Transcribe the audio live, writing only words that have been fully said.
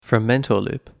From Mentor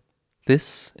Loop,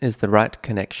 this is The Right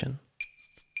Connection.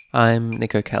 I'm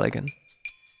Nico Callaghan.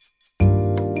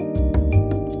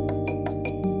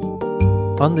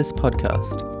 On this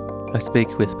podcast, I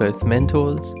speak with both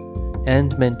mentors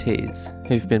and mentees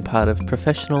who've been part of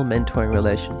professional mentoring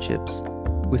relationships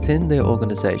within their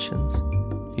organizations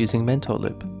using Mentor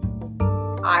Loop.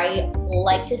 I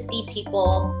like to see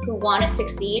people who want to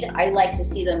succeed. I like to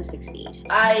see them succeed.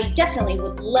 I definitely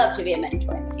would love to be a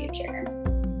mentor in the future.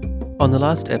 On the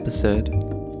last episode,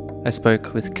 I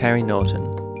spoke with Carrie Norton,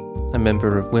 a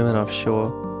member of Women Offshore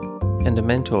and a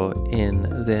mentor in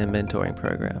their mentoring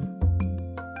program.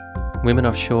 Women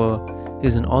Offshore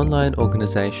is an online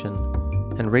organisation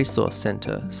and resource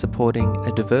centre supporting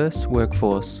a diverse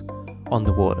workforce on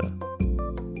the water.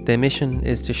 Their mission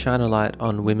is to shine a light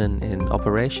on women in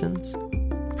operations,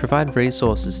 provide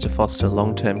resources to foster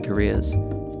long-term careers,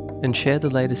 and share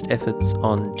the latest efforts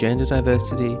on gender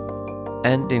diversity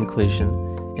and inclusion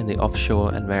in the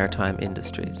offshore and maritime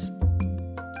industries.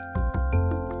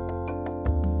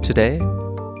 Today,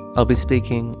 I'll be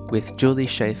speaking with Julie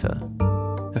Schaeffer,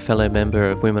 a fellow member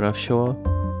of Women Offshore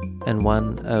and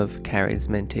one of Carrie's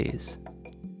mentees.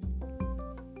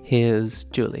 Here's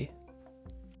Julie.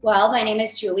 Well, my name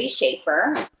is Julie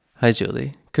Schaeffer. Hi,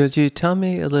 Julie. Could you tell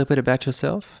me a little bit about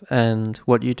yourself and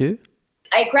what you do?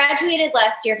 I graduated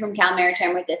last year from Cal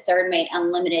Maritime with a third mate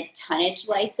unlimited tonnage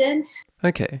license.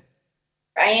 Okay.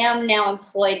 I am now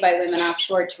employed by Women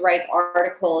Offshore to write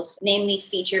articles, namely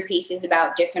feature pieces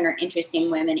about different or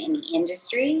interesting women in the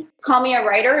industry. Call me a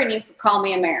writer and you can call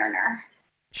me a mariner.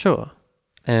 Sure.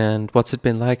 And what's it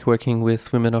been like working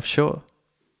with Women Offshore?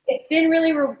 It's been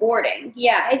really rewarding.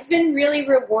 Yeah, it's been really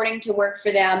rewarding to work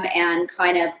for them and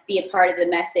kind of be a part of the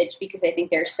message, because I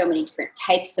think there are so many different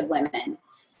types of women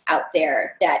out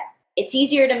there that it's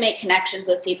easier to make connections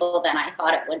with people than I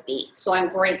thought it would be. So I'm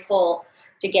grateful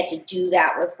to get to do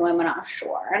that with Women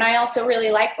Offshore. And I also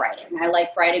really like writing. I like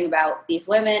writing about these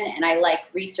women and I like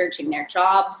researching their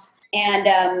jobs. And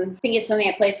I think it's something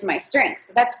that plays to my strengths.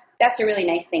 So that's a really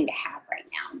nice thing to have right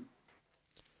now.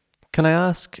 Can I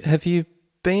ask, have you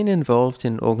been involved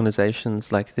in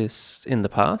organizations like this in the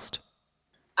past?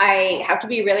 I have to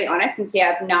be really honest and say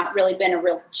I've not really been a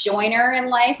real joiner in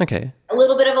life. Okay. A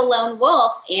little bit of a lone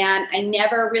wolf, and I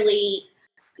never really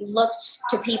looked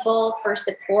to people for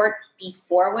support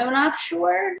before Women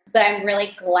Offshore, but I'm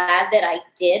really glad that I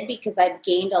did because I've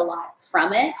gained a lot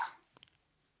from it.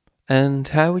 And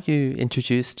how were you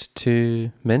introduced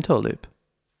to Mentor Loop?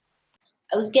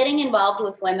 I was getting involved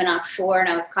with Women Offshore and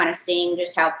I was kind of seeing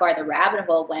just how far the rabbit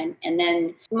hole went. And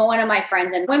then one of my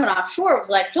friends in Women Offshore was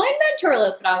like, join Mentor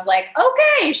Loop. And I was like,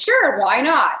 okay, sure, why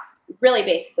not? Really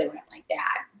basically went like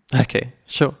that. Okay,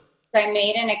 sure. I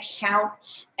made an account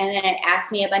and then it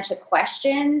asked me a bunch of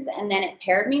questions and then it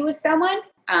paired me with someone.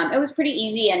 It was pretty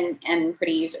easy and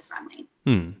pretty user-friendly.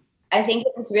 I think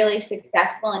it was really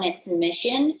successful in its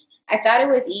mission. I thought it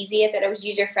was easy, that it was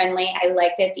user-friendly. I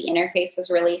liked that the interface was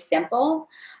really simple.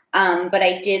 But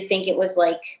I did think it was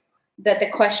like that the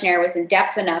questionnaire was in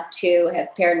depth enough to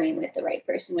have paired me with the right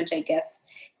person, which I guess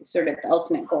is sort of the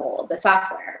ultimate goal of the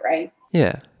software, right?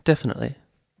 Yeah, definitely.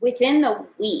 Within the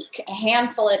week, a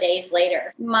handful of days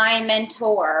later, my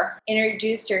mentor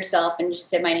introduced herself and she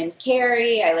said, my name's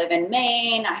Carrie. I live in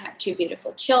Maine. I have 2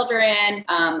 beautiful children.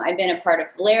 I've been a part of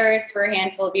Valeris for a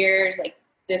handful of years. Like,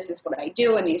 this is what I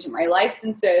do, and these are my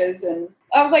licenses. And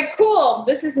I was like, cool,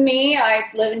 this is me. I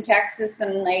live in Texas,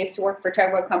 and I used to work for a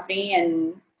tugboat company,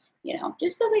 and,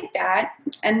 just stuff like that.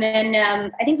 And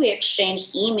then I think we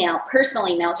exchanged personal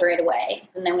emails right away.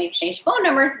 And then we exchanged phone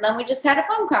numbers, and then we just had a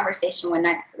phone conversation one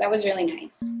night. So that was really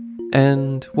nice.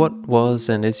 And what was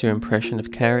and is your impression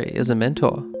of Carrie as a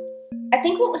mentor? I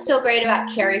think what was so great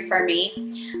about Carrie for me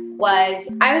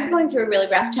was I was going through a really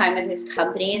rough time with this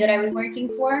company that I was working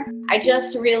for. I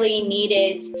just really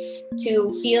needed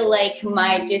to feel like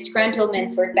my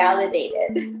disgruntlements were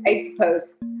validated, I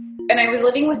suppose. And I was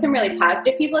living with some really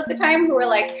positive people at the time who were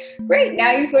like, great,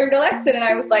 now you've learned a lesson. And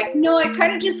I was like, no, I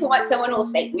kind of just want someone who will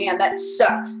say, man, that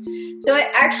sucks. So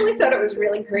I actually thought it was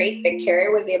really great that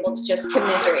Carrie was able to just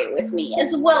commiserate with me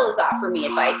as well as offer me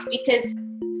advice, because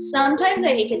sometimes, I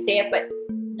hate to say it, but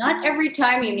not every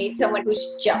time you need someone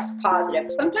who's just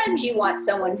positive. Sometimes you want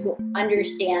someone who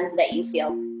understands that you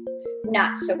feel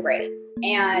not so great.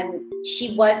 And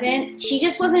she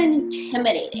just wasn't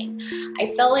intimidating. I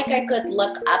felt like I could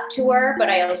look up to her, but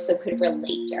I also could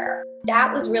relate to her.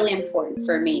 That was really important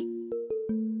for me.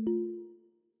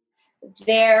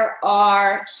 There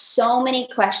are so many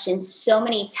questions, so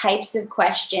many types of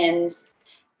questions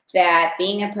that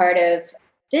being a part of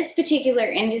this particular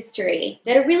industry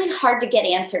that are really hard to get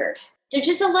answered. there's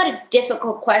just a lot of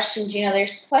difficult questions.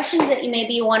 There's questions that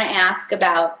you want to ask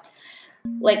about,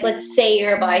 like, let's say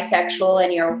you're bisexual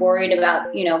and you're worried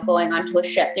about, going onto a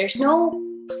ship. There's no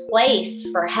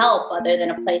place for help other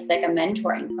than a place like a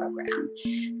mentoring program.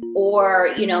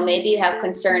 Or, maybe you have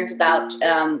concerns about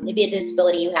maybe a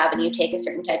disability you have and you take a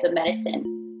certain type of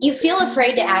medicine. You feel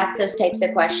afraid to ask those types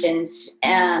of questions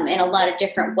in a lot of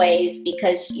different ways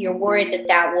because you're worried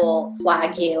that will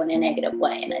flag you in a negative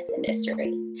way in this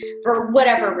industry for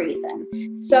whatever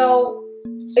reason. So,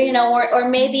 or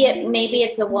maybe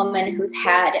it's a woman who's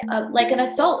had like an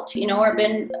assault, or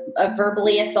been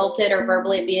verbally assaulted or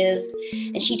verbally abused,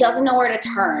 and she doesn't know where to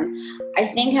turn. I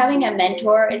think having a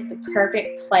mentor is the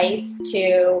perfect place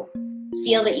to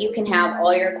feel that you can have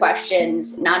all your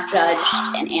questions not judged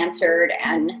and answered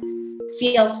and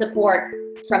feel support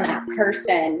from that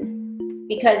person,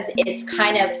 because it's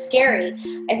kind of scary.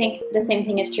 I think the same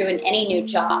thing is true in any new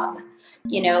job.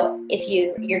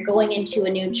 If you're going into a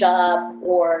new job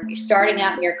or you're starting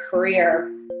out in your career,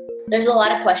 there's a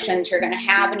lot of questions you're going to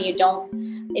have, and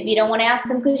maybe you don't want to ask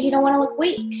them because you don't want to look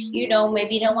weak.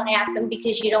 Maybe you don't want to ask them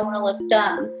because you don't want to look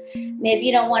dumb. Maybe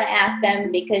you don't want to ask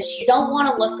them because you don't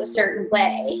want to look a certain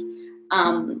way.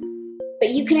 But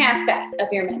you can ask that of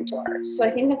your mentor. So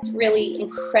I think that's really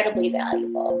incredibly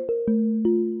valuable.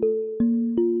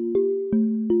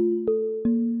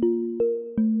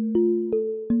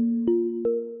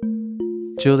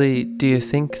 Julie, do you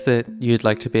think that you'd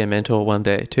like to be a mentor one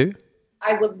day too?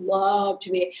 I would love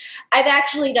to be. I've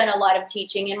actually done a lot of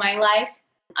teaching in my life.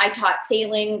 I taught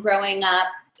sailing growing up.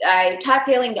 I taught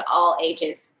sailing to all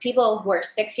ages, people who are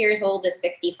 6 years old to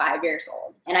 65 years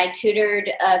old. And I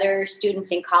tutored other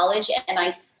students in college, and I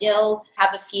still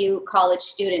have a few college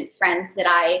student friends that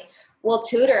I will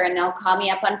tutor, and they'll call me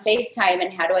up on FaceTime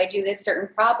and how do I do this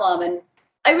certain problem? And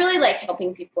I really like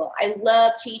helping people. I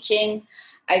love teaching.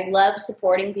 I love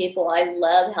supporting people. I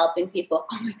love helping people.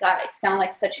 Oh my God, I sound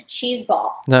like such a cheese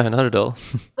ball. No, not at all.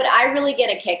 But I really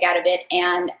get a kick out of it.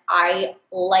 And I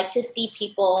like to see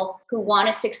people who want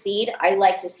to succeed. I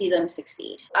like to see them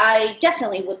succeed. I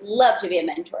definitely would love to be a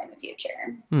mentor in the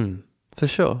future. For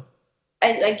sure.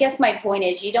 I guess my point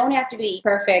is, you don't have to be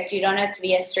perfect. You don't have to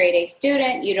be a straight A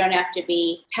student. You don't have to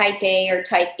be type A or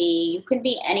type B. You can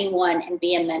be anyone and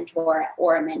be a mentor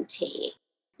or a mentee.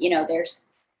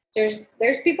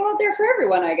 There's people out there for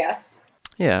everyone, I guess.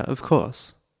 Yeah, of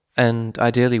course. And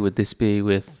ideally, would this be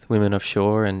with Women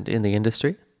Offshore and in the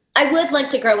industry? I would like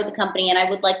to grow with the company, and I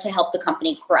would like to help the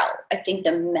company grow. I think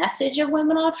the message of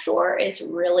Women Offshore is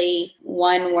really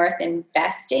one worth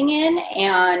investing in,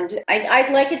 and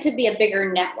I'd like it to be a bigger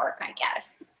network, I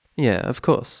guess. Yeah, of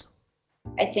course.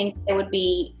 I think it would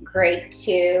be great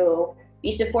to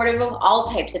be supportive of all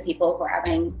types of people who are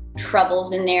having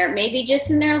troubles in maybe just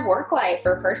in their work life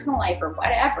or personal life or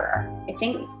whatever. I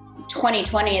think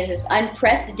 2020 is this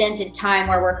unprecedented time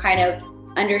where we're kind of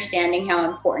understanding how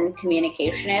important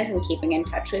communication is and keeping in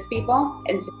touch with people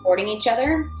and supporting each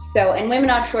other. So, and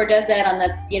Women Offshore does that on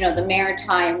the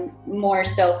maritime, more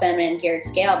so feminine geared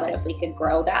scale. But if we could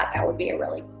grow that would be a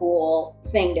really cool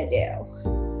thing to do.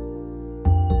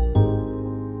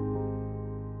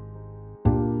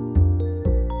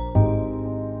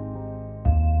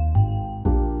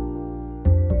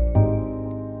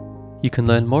 You can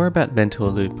learn more about Mentor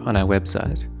Loop on our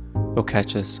website or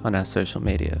catch us on our social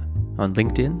media on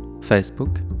LinkedIn,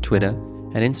 Facebook, Twitter,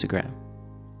 and Instagram.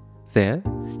 There,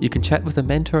 you can chat with a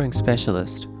mentoring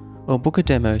specialist or book a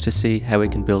demo to see how we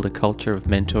can build a culture of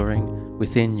mentoring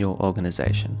within your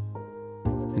organisation.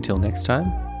 Until next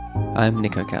time, I'm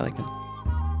Nico Callaghan.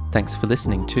 Thanks for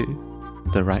listening to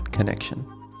The Right Connection.